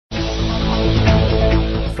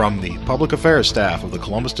From the public affairs staff of the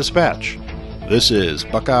Columbus Dispatch, this is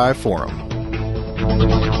Buckeye Forum.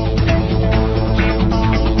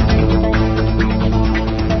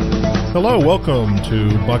 Hello, welcome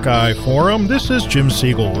to Buckeye Forum. This is Jim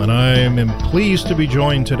Siegel, and I am pleased to be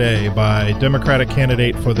joined today by Democratic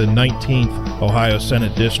candidate for the 19th Ohio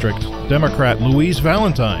Senate District, Democrat Louise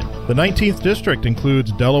Valentine. The 19th District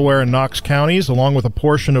includes Delaware and Knox counties, along with a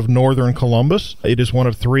portion of northern Columbus. It is one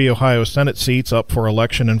of 3 Ohio Senate seats up for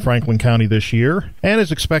election in Franklin County this year, and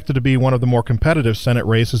is expected to be one of the more competitive Senate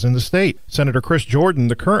races in the state. Senator Chris Jordan,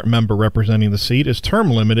 the current member representing the seat, is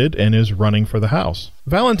term limited and is running for the House.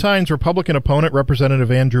 Valentine's Republican opponent,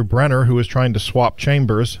 Representative Andrew Brenner, who is trying to swap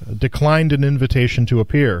chambers, declined an invitation to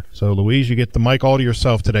appear. So, Louise, you get the mic all to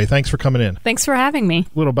yourself today. Thanks for coming in. Thanks for having me.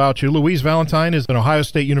 A little about you. Louise Valentine is an Ohio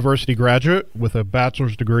State University graduate with a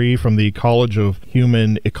bachelor's degree from the College of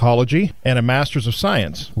Human Ecology and a master's of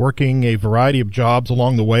science, working a variety of jobs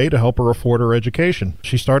along the way to help her afford her education.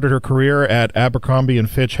 She started her career at Abercrombie &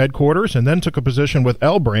 Fitch headquarters and then took a position with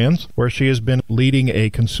L Brands, where she has been leading a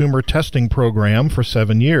consumer testing program for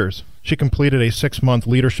 7 years. She completed a 6-month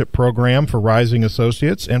leadership program for Rising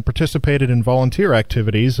Associates and participated in volunteer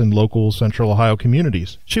activities in local Central Ohio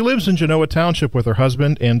communities. She lives in Genoa Township with her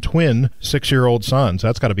husband and twin 6-year-old sons.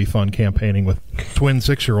 That's got to be fun campaigning with twin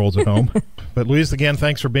 6-year-olds at home. But Louise, again,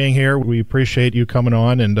 thanks for being here. We appreciate you coming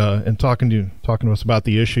on and talking to us about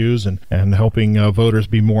the issues and helping voters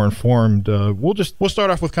be more informed. We'll start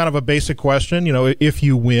off with kind of a basic question. You know, if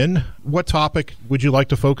you win, what topic would you like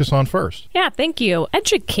to focus on first? Yeah, thank you.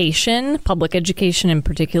 Education, public education in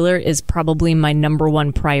particular, is probably my number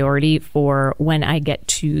one priority for when I get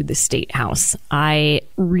to the State House. I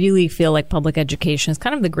really feel like public education is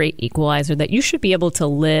kind of the great equalizer, that you should be able to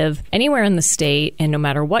live anywhere in the state, and no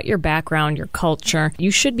matter what your background, your culture, you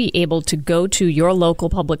should be able to go to your local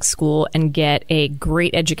public school and get a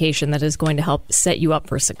great education that is going to help set you up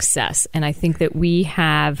for success. And I think that we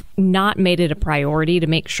have not made it a priority to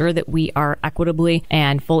make sure that we are equitably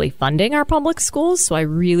and fully funding our public schools. So I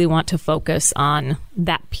really want to focus on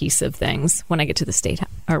that piece of things when I get to the state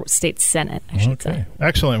Senate, I should say.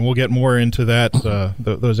 Excellent. We'll get more into that,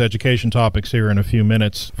 those education topics here in a few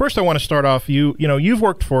minutes. First, I want to start off, you've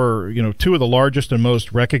worked for, 2 of the largest and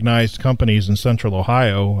most recognized companies in Central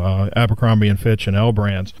Ohio, Abercrombie & Fitch and L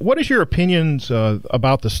Brands. What is your opinions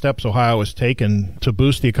about the steps Ohio has taken to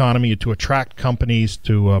boost the economy, to attract companies,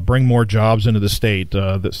 to bring more jobs into the state?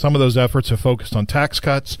 Some of those efforts have focused on tax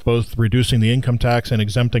cuts, both reducing the income tax and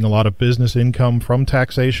exempting a lot of business income from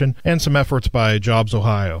taxation, and some efforts by Jobs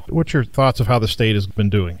Ohio. What's your thoughts of how the state has been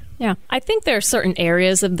doing? Yeah, I think there are certain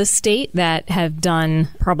areas of the state that have done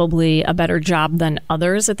probably a better job than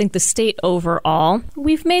others. I think the state overall,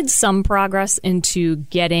 we've made some progress into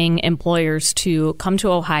getting employers to come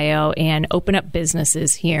to Ohio and open up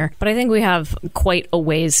businesses here. But I think we have quite a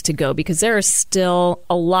ways to go, because there are still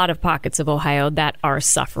a lot of pockets of Ohio that are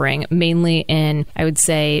suffering, mainly in, I would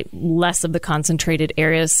say, less of the concentrated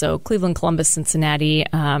areas. So Cleveland, Columbus, Cincinnati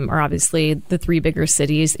are obviously the 3 bigger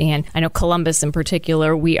cities. And I know Columbus in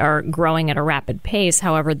particular, we are growing at a rapid pace.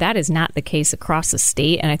 However, that is not the case across the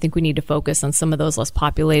state. And I think we need to focus on some of those less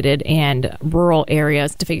populated and rural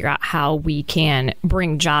areas to figure out how we can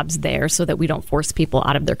bring jobs there so that we don't force people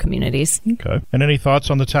out of their communities. Okay. And any thoughts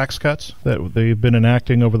on the tax cuts that they've been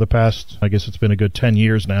enacting over the past, I guess it's been a good 10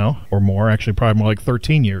 years now or more, actually probably more like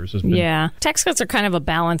 13 years. Yeah. Tax cuts are kind of a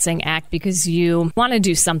balancing act, because you want to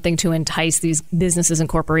do something to entice these businesses and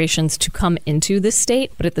corporations to come into the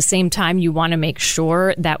state. But at the same time, you want to make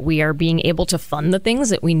sure that we are being able to fund the things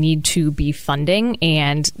that we need to be funding,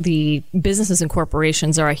 and the businesses and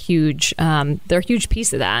corporations are they're a huge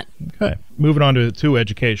piece of that. Okay. Moving on to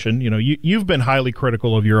education, you've been highly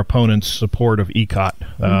critical of your opponent's support of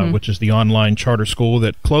ECOT, which is the online charter school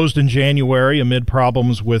that closed in January amid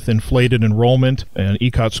problems with inflated enrollment, and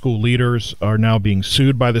ECOT school leaders are now being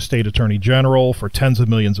sued by the state attorney general for tens of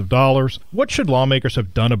millions of dollars. What should lawmakers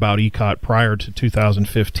have done about ECOT prior to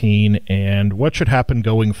 2015, and what should happen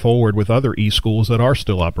going forward with other e-schools that are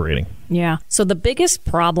still operating? Yeah. So the biggest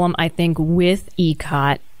problem, I think, with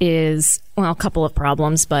ECOT is, well, a couple of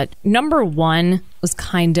problems, but number one was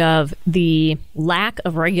kind of the lack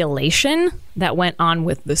of regulation that went on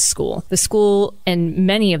with the school. The school and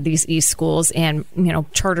many of these e-schools and,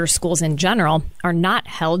 charter schools in general are not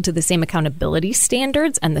held to the same accountability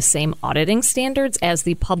standards and the same auditing standards as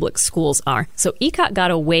the public schools are. So ECOT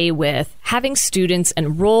got away with having students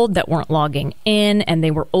enrolled that weren't logging in, and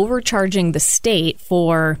they were overcharging the state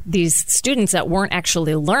for these students that weren't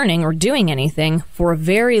actually learning or doing anything for a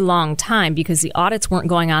very long time because the audits weren't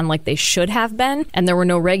going on like they should have been, and there were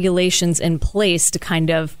no regulations in place to kind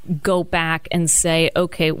of go back and say,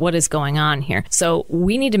 okay, what is going on here? So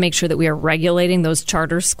we need to make sure that we are regulating those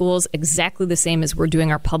charter schools exactly the same as we're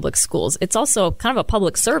doing our public schools. It's also kind of a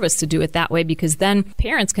public service to do it that way, because then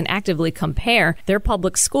parents can actively compare their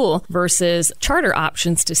public school versus charter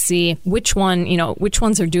options to see which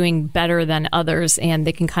ones are doing better than others, and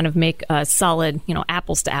they can kind of make a solid,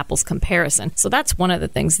 apples to apples comparison. So that's one of the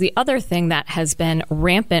things. The other thing that has been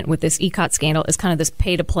rampant with this ECOT scandal is kind of this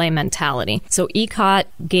pay to play mentality. So ECOT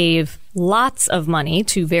gave lots of money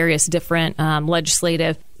to various different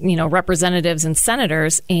legislative representatives and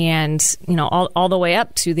senators, and all the way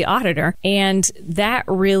up to the auditor. And that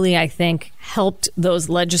really, I think, helped those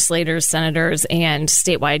legislators, senators, and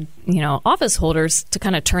statewide office holders to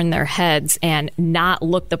kind of turn their heads and not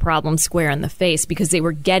look the problem square in the face, because they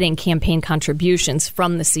were getting campaign contributions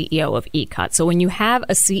from the CEO of ECOT. So when you have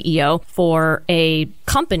a CEO for a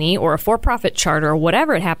company or a for-profit charter or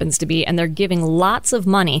whatever it happens to be, and they're giving lots of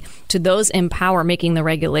money to those in power making the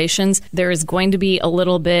regulations, there is going to be a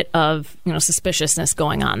little bit of suspiciousness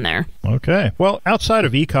going on there. Okay. Well, outside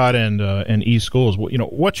of ECOT and e-schools,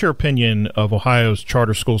 what's your opinion of Ohio's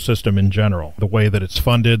charter school system in general? The way that it's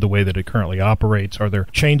funded, the way that it currently operates. Are there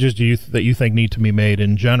changes that you think need to be made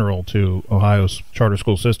in general to Ohio's charter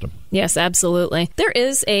school system? Yes, absolutely. There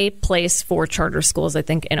is a place for charter schools, I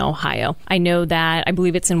think, in Ohio. I know that, I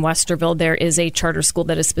believe it's in Westerville, there is a charter school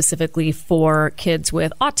that is specifically for kids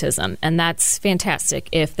with autism, and that's fantastic.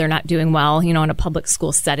 If they're not doing well, in a public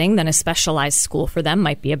school setting, then a specialized school for them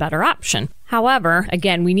might be a better option. However,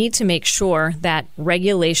 again, we need to make sure that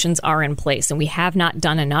regulations are in place, and we have not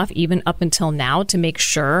done enough, even up until now, to make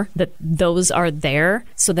sure that those are there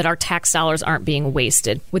so that our tax dollars aren't being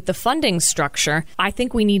wasted. With the funding structure, I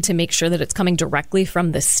think we need to make sure that it's coming directly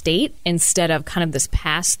from the state instead of kind of this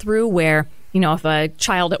pass-through where if a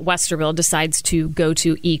child at Westerville decides to go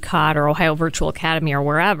to ECOT or Ohio Virtual Academy or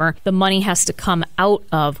wherever, the money has to come out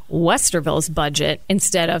of Westerville's budget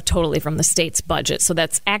instead of totally from the state's budget. So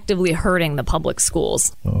that's actively hurting the public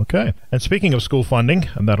schools. Okay. And speaking of school funding,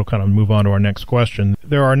 and that'll kind of move on to our next question,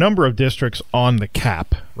 there are a number of districts on the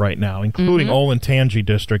cap right now, including Olentangy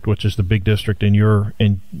District, which is the big district in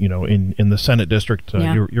the Senate district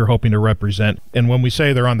you're hoping to represent. And when we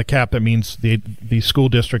say they're on the cap, that means the school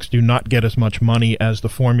districts do not get as much money as the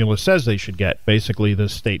formula says they should get. Basically, the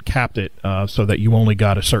state capped it so that you only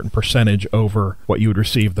got a certain percentage over what you would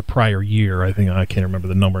receive the prior year. I can't remember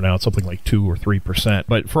the number now. It's something like 2 or 3%.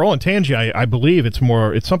 But for Olentangy, I believe it's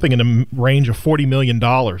something in the range of $40 million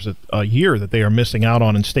a year that they are missing out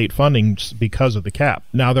on in state funding because of the cap.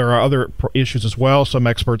 Now, there are other issues as well. Some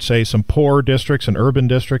experts say some poor districts and urban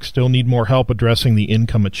districts still need more help addressing the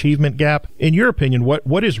income achievement gap. In your opinion,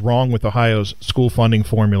 what is wrong with Ohio's school funding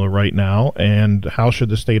formula right now, and how should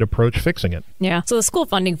the state approach fixing it? Yeah, so the school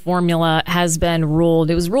funding formula has been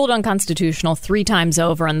it was ruled unconstitutional 3 times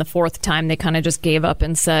over, and the 4th time they kind of just gave up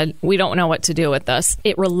and said, we don't know what to do with this.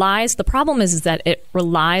 The problem is that it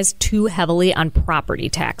relies too heavily on property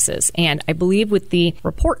taxes, and I believe with the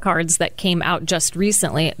report cards that came out just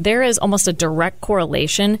recently, there is almost a direct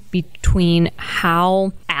correlation between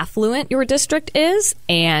how affluent your district is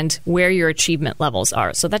and where your achievement levels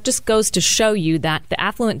are. So that just goes to show you that the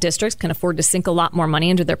affluent districts can afford to sink a lot more money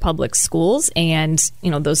into their public schools, and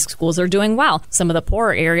those schools are doing well. Some of the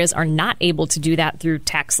poorer areas are not able to do that through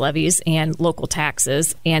tax levies and local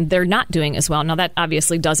taxes, and they're not doing as well. Now, that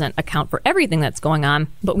obviously doesn't account for everything that's going on,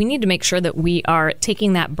 but we need to make sure that we are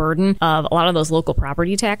taking that burden of a lot of those local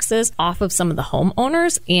property taxes off of some of the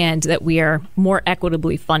homeowners, and that we are more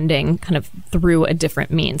equitably funding kind of through a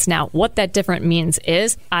different means. Now, what that different means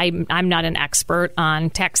is, I'm not an expert on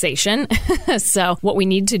taxation. So what we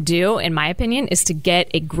need to do, in my opinion, is to get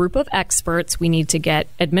a group of experts. We need to get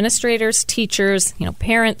administrators, teachers,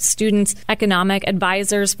 parents, students, economic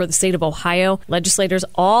advisors for the state of Ohio, legislators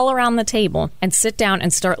all around the table, and sit down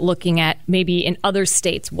and start looking at maybe in other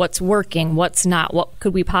states, what's working, what's not, what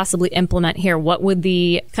could we possibly implement here? What would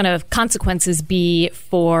the kind of consequences be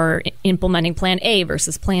for implementing Plan A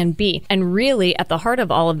versus Plan B? And really, at the heart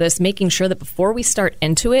of all of this, making sure that before we start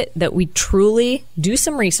into it, that we truly do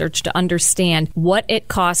some research to understand what it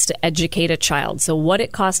costs to educate a child. So what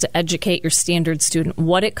it costs to educate your standard student,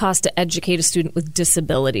 what it costs to educate a student with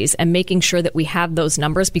disabilities, and making sure that we have those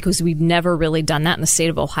numbers, because we've never really done that in the state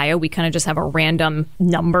of Ohio. We kind of just have a random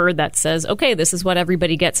number that says, okay, this is what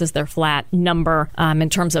everybody gets as their flat number in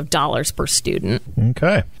terms of dollars per student.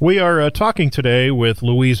 Okay. We are talking today with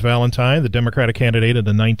Louise Valentine, the Democratic candidate in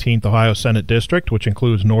the 19th Ohio Senate District, which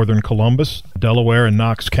includes northern Columbus, Delaware, and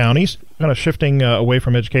Knox counties. Kind of shifting away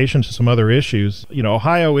from education to some other issues.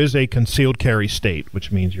 Ohio is a concealed carry state,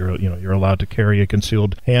 which means you're allowed to carry a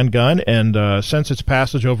concealed handgun. And since its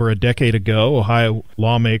passage over a decade ago, Ohio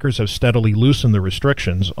lawmakers have steadily loosened the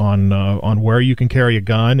restrictions on where you can carry a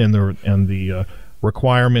gun and the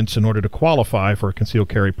requirements in order to qualify for a concealed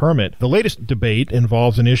carry permit. The latest debate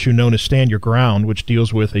involves an issue known as Stand Your Ground, which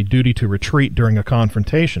deals with a duty to retreat during a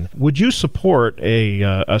confrontation. Would you support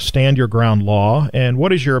a Stand Your Ground law, and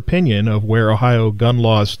what is your opinion of where Ohio gun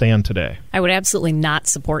laws stand today? I would absolutely not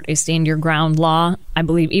support a Stand Your Ground law. I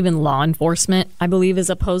believe even law enforcement, is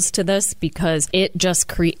opposed to this because it just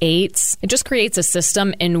creates a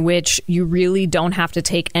system in which you really don't have to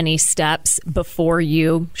take any steps before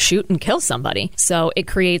you shoot and kill somebody. So it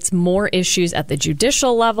creates more issues at the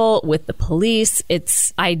judicial level with the police.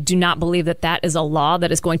 I do not believe that is a law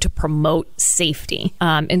that is going to promote safety.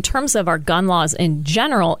 In terms of our gun laws in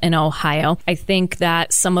general in Ohio, I think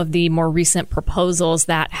that some of the more recent proposals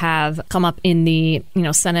that have come up in the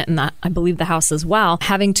Senate and I believe the House as well,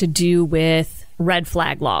 having to do with red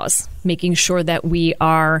flag laws, making sure that we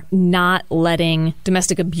are not letting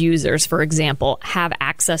domestic abusers, for example, have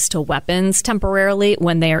access to weapons temporarily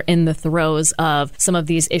when they are in the throes of some of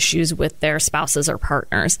these issues with their spouses or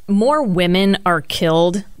partners. More women are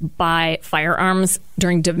killed by firearms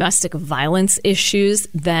during domestic violence issues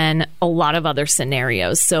than a lot of other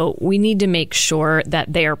scenarios. So we need to make sure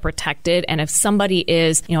that they are protected. And if somebody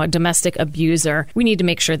is, a domestic abuser, we need to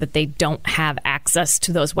make sure that they don't have access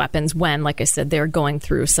to those weapons when, like I said, they're going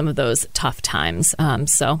through some of those tough times.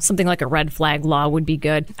 So something like a red flag law would be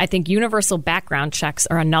good. I think universal background checks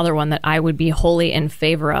are another one that I would be wholly in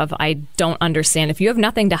favor of. I don't understand. If you have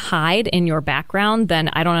nothing to hide in your background, then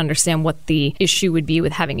I don't understand what the issue would be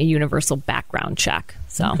with having a universal background check.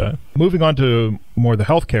 Okay. Moving on to more the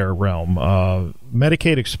healthcare realm,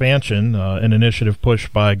 Medicaid expansion, an initiative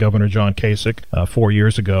pushed by Governor John Kasich 4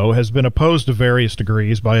 years ago, has been opposed to various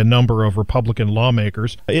degrees by a number of Republican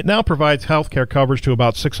lawmakers. It now provides healthcare coverage to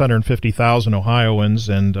about 650,000 Ohioans,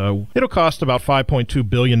 and it'll cost about $5.2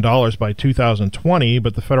 billion by 2020,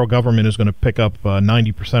 but the federal government is going to pick up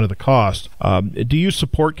 90% of the cost. Do you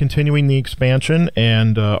support continuing the expansion,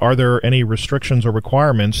 and are there any restrictions or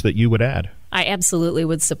requirements that you would add? I absolutely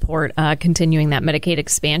would support continuing that Medicaid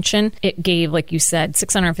expansion. It gave, like you said,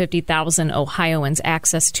 650,000 Ohioans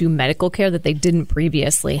access to medical care that they didn't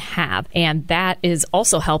previously have. And that is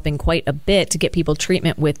also helping quite a bit to get people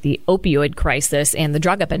treatment with the opioid crisis and the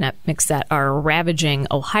drug epidemics that are ravaging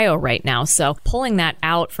Ohio right now. So pulling that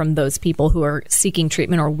out from those people who are seeking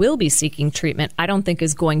treatment or will be seeking treatment, I don't think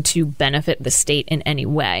is going to benefit the state in any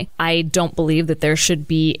way. I don't believe that there should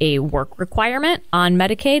be a work requirement on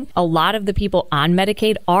Medicaid. A lot of the people on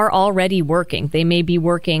Medicaid are already working. They may be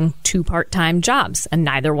working 2 part-time jobs and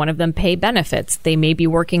neither one of them pay benefits. They may be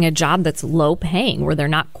working a job that's low paying where they're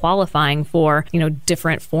not qualifying for,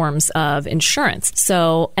 different forms of insurance.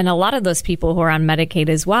 So, and a lot of those people who are on Medicaid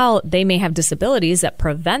as well, they may have disabilities that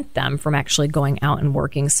prevent them from actually going out and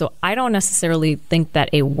working. So I don't necessarily think that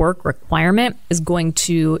a work requirement is going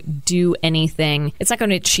to do anything. It's not going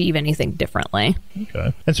to achieve anything differently.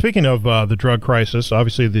 Okay. And speaking of the drug crisis,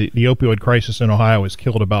 obviously the opioid crisis in Ohio has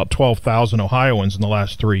killed about 12,000 Ohioans in the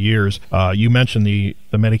last 3 years. You mentioned the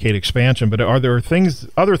Medicaid expansion, but are there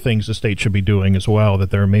other things the state should be doing as well that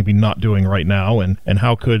they're maybe not doing right now, and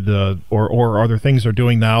how could or are there things they're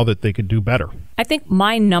doing now that they could do better? I think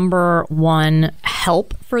my number one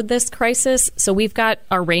help for this crisis, so we've got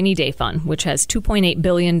our rainy day fund, which has $2.8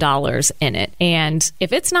 billion in it. And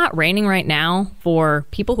if it's not raining right now for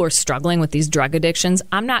people who are struggling with these drug addictions,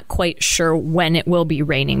 I'm not quite sure when it will be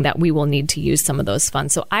raining that we will need to use some of those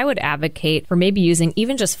funds. So I would advocate for maybe using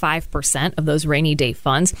even just 5% of those rainy day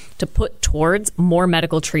funds to put towards more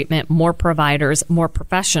medical treatment, more providers, more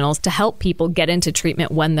professionals to help people get into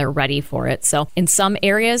treatment when they're ready for it. So in some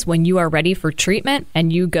areas, when you are ready for treatment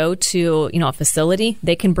and you go to, a facility,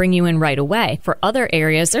 they can bring you in right away. For other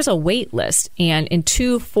areas, there's a wait list. And in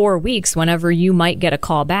 2-4 weeks, whenever you might get a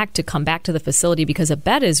call back to come back to the facility because a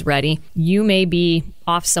bed is ready, you may be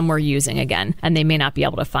off somewhere using again, and they may not be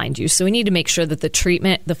able to find you. So we need to make sure that the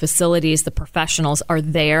treatment, the facilities, the professionals are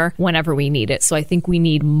there whenever we need it. So I think we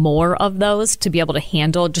need more of those to be able to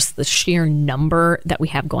handle just the sheer number that we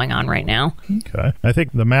have going on right now. Okay. I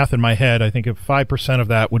think the math in my head, I think if 5% of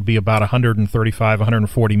that would be about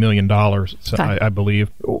 $140 million, so okay. I believe.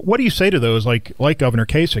 What do you say to those like Governor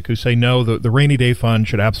Kasich, who say no, the rainy day fund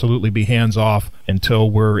should absolutely be hands off until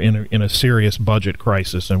we're in a serious budget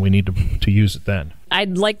crisis and we need to use it then?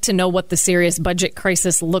 I'd like to know what the serious budget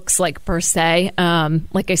crisis looks like per se.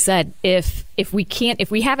 Like I said, if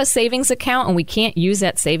we have a savings account and we can't use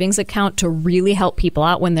that savings account to really help people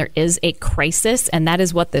out when there is a crisis, and that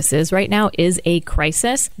is what this is right now, is a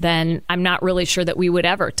crisis, then I'm not really sure that we would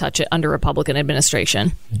ever touch it under Republican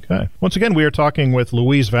administration. Okay. Once again, we are talking with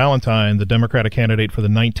Louise Valentine, the Democratic candidate for the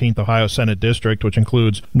 19th Ohio Senate District, which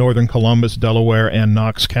includes northern Columbus, Delaware, and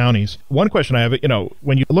Knox counties. One question I have,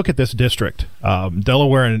 when you look at this district,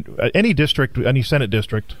 Delaware and any district, any Senate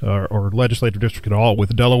district or legislative district at all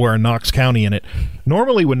with Delaware and Knox County in it,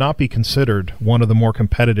 normally would not be considered one of the more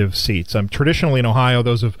competitive seats. Traditionally in Ohio,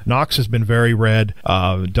 Knox has been very red.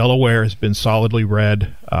 Delaware has been solidly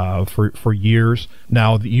red for years.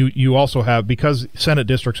 Now, you also have, because Senate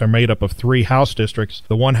districts are made up of 3 House districts,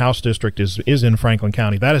 the one House district is in Franklin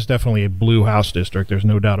County. That is definitely a blue House district. There's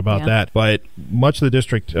no doubt about that. But much of the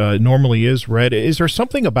district normally is red. Is there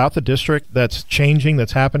something about the district that's changing,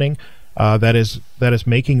 that's happening, that is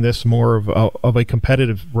making this more of a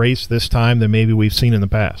competitive race this time than maybe we've seen in the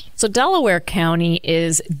past? So Delaware County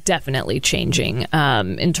is definitely changing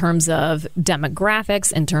in terms of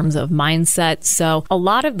demographics, in terms of mindset. So a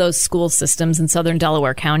lot of those school systems in southern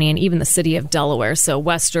Delaware County and even the city of Delaware, so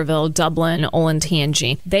Westerville, Dublin,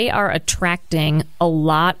 Olentangy, they are attracting a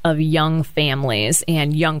lot of young families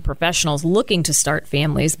and young professionals looking to start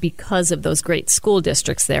families because of those great school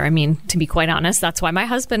districts there. I mean, to be quite honest, that's why my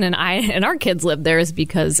husband and I and our kids live there, is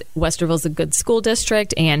because Westerville's a good school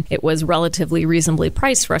district and it was relatively reasonably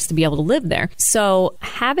priced for us to be able to live there. So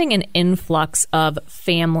having an influx of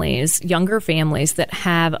families, younger families that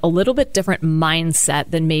have a little bit different mindset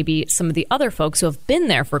than maybe some of the other folks who have been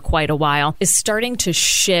there for quite a while is starting to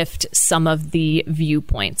shift some of the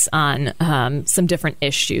viewpoints on some different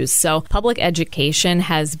issues. So public education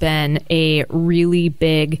has been a really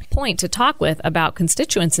big point to talk with about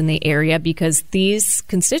constituents in the area, because these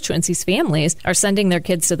constituents, these families, are sending their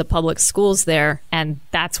kids to the public schools there, and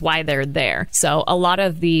that's why they're there. So a lot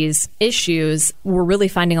of these issues, we're really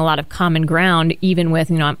finding a lot of common ground, even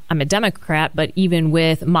with, I'm a Democrat, but even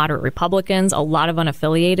with moderate Republicans, a lot of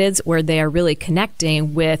unaffiliateds, where they are really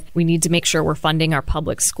connecting with, we need to make sure we're funding our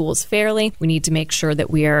public schools fairly. We need to make sure that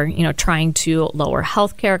we are, trying to lower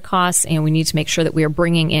healthcare costs, and we need to make sure that we are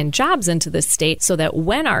bringing in jobs into the state so that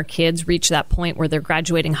when our kids reach that point where they're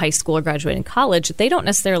graduating high school or graduating college, they don't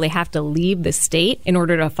necessarily have to leave the state in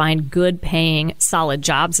order to find good paying, solid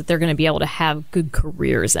jobs that they're going to be able to have good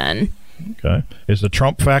careers in. Okay. Is the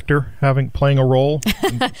Trump factor playing a role,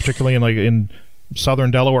 particularly in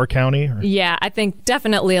southern Delaware County? Or? Yeah, I think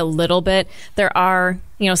definitely a little bit. There are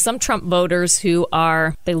some Trump voters who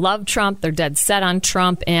they love Trump, they're dead set on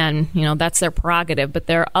Trump, and, that's their prerogative. But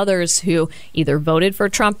there are others who either voted for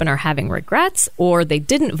Trump and are having regrets, or they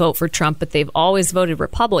didn't vote for Trump, but they've always voted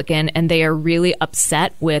Republican, and they are really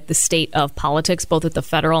upset with the state of politics, both at the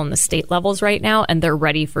federal and the state levels right now, and they're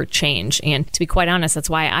ready for change. And to be quite honest, that's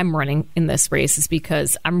why I'm running in this race, is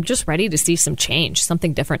because I'm just ready to see some change,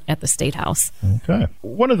 something different at the State House. Okay.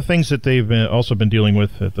 One of the things that they've also been dealing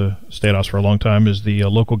with at the State House for a long time is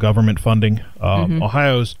the local government funding.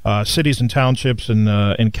 Ohio's cities and townships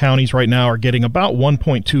and counties right now are getting about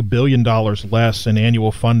 $1.2 billion less in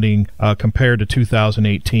annual funding compared to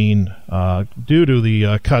 2018 due to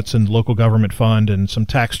the cuts in local government fund and some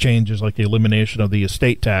tax changes like the elimination of the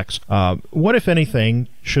estate tax. What, if anything,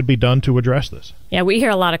 should be done to address this? Yeah, we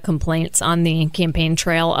hear a lot of complaints on the campaign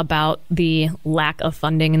trail about the lack of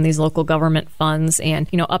funding in these local government funds. And,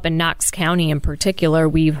 up in Knox County in particular,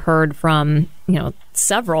 we've heard from,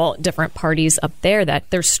 several different parties up there that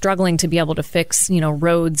they're struggling to be able to fix,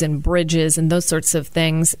 roads and bridges and those sorts of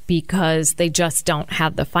things because they just don't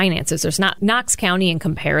have the finances. There's not Knox County, in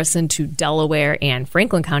comparison to Delaware and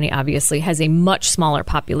Franklin County, obviously has a much smaller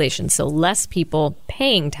population. So less people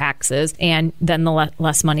paying taxes, and then the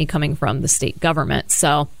less money coming from the state government.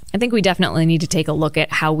 So I think we definitely need to take a look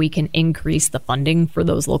at how we can increase the funding for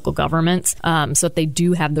those local governments so that they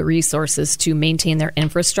do have the resources to maintain their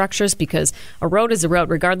infrastructures, because a road is a road.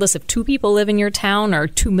 Regardless if 2 people live in your town or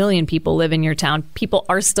 2 million people live in your town, people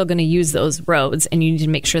are still going to use those roads, and you need to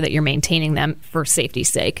make sure that you're maintaining them for safety's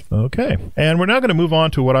sake. Okay. And we're now going to move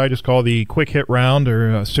on to what I just call the quick hit round,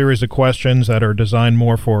 or a series of questions that are designed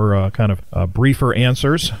more for briefer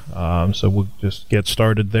answers. So we'll just get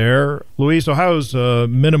started there. Louise, Ohio's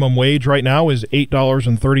minimum wage right now is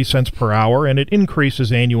 $8.30 per hour, and it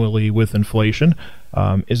increases annually with inflation.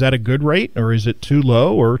 Is that a good rate, or is it too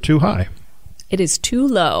low or too high? It is too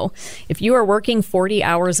low. If you are working 40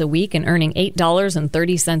 hours a week and earning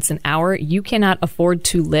 $8.30 an hour, you cannot afford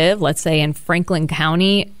to live, let's say in Franklin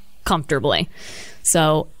County, comfortably.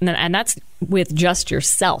 So, and that's with just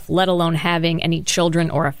yourself, let alone having any children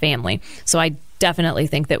or a family. So I definitely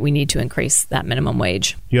think that we need to increase that minimum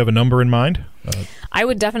wage. Do you have a number in mind? I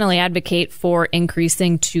would definitely advocate for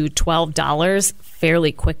increasing to $12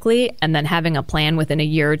 fairly quickly, and then having a plan within a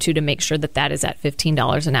year or two to make sure that that is at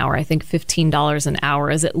 $15 an hour. I think $15 an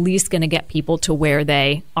hour is at least going to get people to where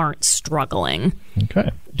they aren't struggling.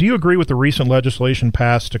 Okay. Do you agree with the recent legislation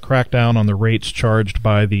passed to crack down on the rates charged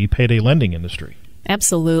by the payday lending industry?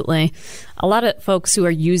 Absolutely. A lot of folks who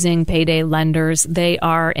are using payday lenders, they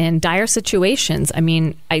are in dire situations. I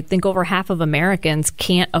mean, I think over half of Americans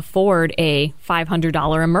can't afford a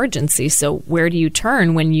 $500 emergency. So where do you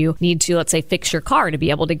turn when you need to, let's say, fix your car to be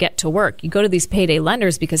able to get to work? You go to these payday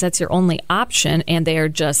lenders because that's your only option, and they are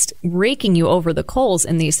just raking you over the coals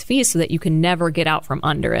in these fees so that you can never get out from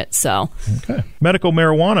under it. So, okay. Medical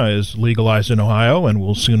marijuana is legalized in Ohio and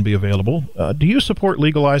will soon be available. Do you support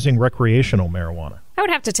legalizing recreational marijuana? I would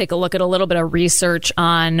have to take a look at a little bit of research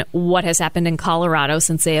on what has happened in Colorado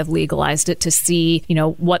since they have legalized it to see,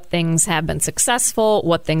 what things have been successful,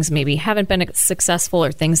 what things maybe haven't been successful,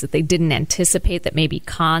 or things that they didn't anticipate that may be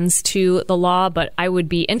cons to the law. But I would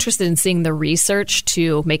be interested in seeing the research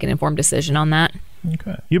to make an informed decision on that.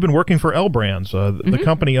 Okay. You've been working for L Brands. The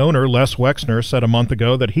company owner, Les Wexner, said a month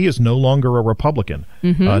ago that he is no longer a Republican.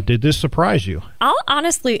 Did this surprise you? I'll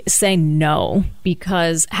honestly say no,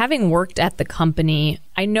 because having worked at the company,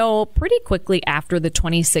 I know pretty quickly after the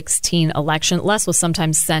 2016 election, Les will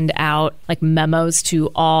sometimes send out like memos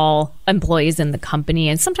to all employees in the company,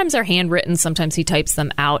 and sometimes they're handwritten, sometimes he types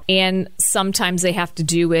them out, and sometimes they have to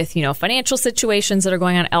do with, financial situations that are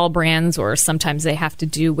going on at L Brands, or sometimes they have to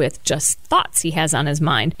do with just thoughts he has on his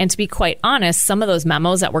mind. And to be quite honest, some of those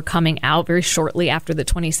memos that were coming out very shortly after the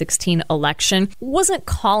 2016 election wasn't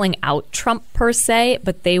calling out Trump per se,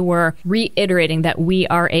 but they were reiterating that we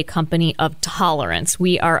are a company of tolerance.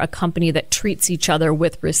 We are a company that treats each other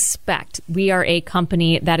with respect. We are a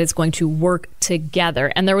company that is going to work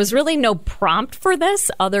together. And there was really no prompt for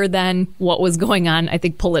this other than what was going on, I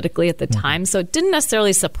think, politically at the time. So it didn't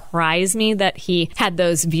necessarily surprise me that he had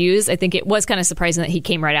those views. I think it was kind of surprising that he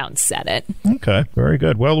came right out and said it. Okay, very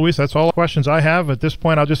good. Well, Luis, that's all the questions I have. At this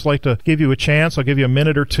point, I'll just like to give you a chance. I'll give you a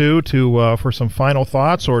minute or two to for some final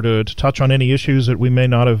thoughts or to touch on any issues that we may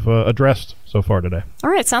not have addressed so far today. All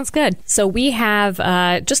right, sounds good. So we have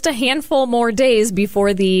just a handful more days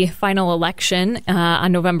before the final election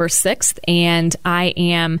on November 6th. And I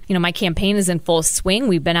am, my campaign is in full swing.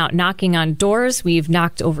 We've been out knocking on doors. We've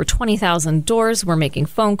knocked over 20,000 doors. We're making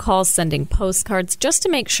phone calls, sending postcards, just to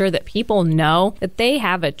make sure that people know that they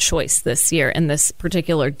have a choice this year in this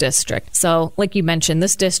particular district. So like you mentioned,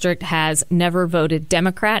 this district has never voted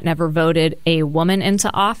Democrat, never voted a woman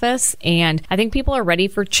into office. And I think people are ready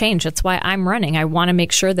for change. That's why I'm running. I want to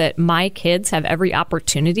make sure that my kids have every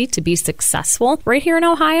opportunity to be successful right here in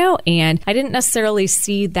Ohio. And I didn't necessarily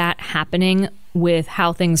see that happening with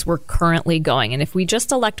how things were currently going. And if we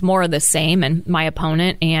just elect more of the same, and my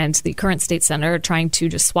opponent and the current state senator are trying to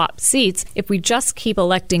just swap seats, if we just keep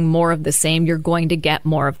electing more of the same, you're going to get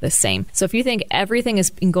more of the same. So if you think everything has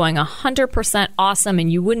been going 100% awesome and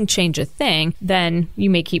you wouldn't change a thing, then you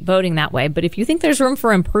may keep voting that way. But if you think there's room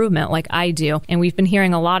for improvement like I do, and we've been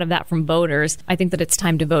hearing a lot of that from voters, I think that it's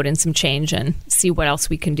time to vote in some change and see what else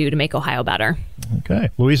we can do to make Ohio better. Okay.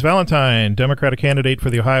 Luis Valentine, Democratic candidate for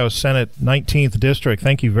the Ohio Senate 19th District.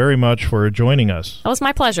 Thank you very much for joining us. That was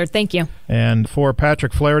my pleasure. Thank you. And for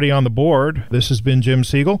Patrick Flaherty on the board, this has been Jim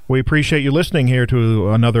Siegel. We appreciate you listening here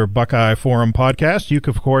to another Buckeye Forum podcast. You,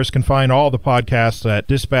 of course, can find all the podcasts at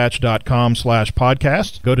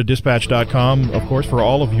dispatch.com/podcast. Go to dispatch.com, of course, for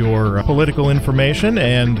all of your political information,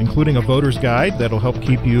 and including a voter's guide that'll help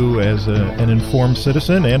keep you as an informed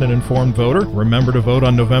citizen and an informed voter. Remember to vote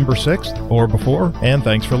on November 6th or before, and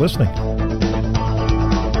thanks for listening.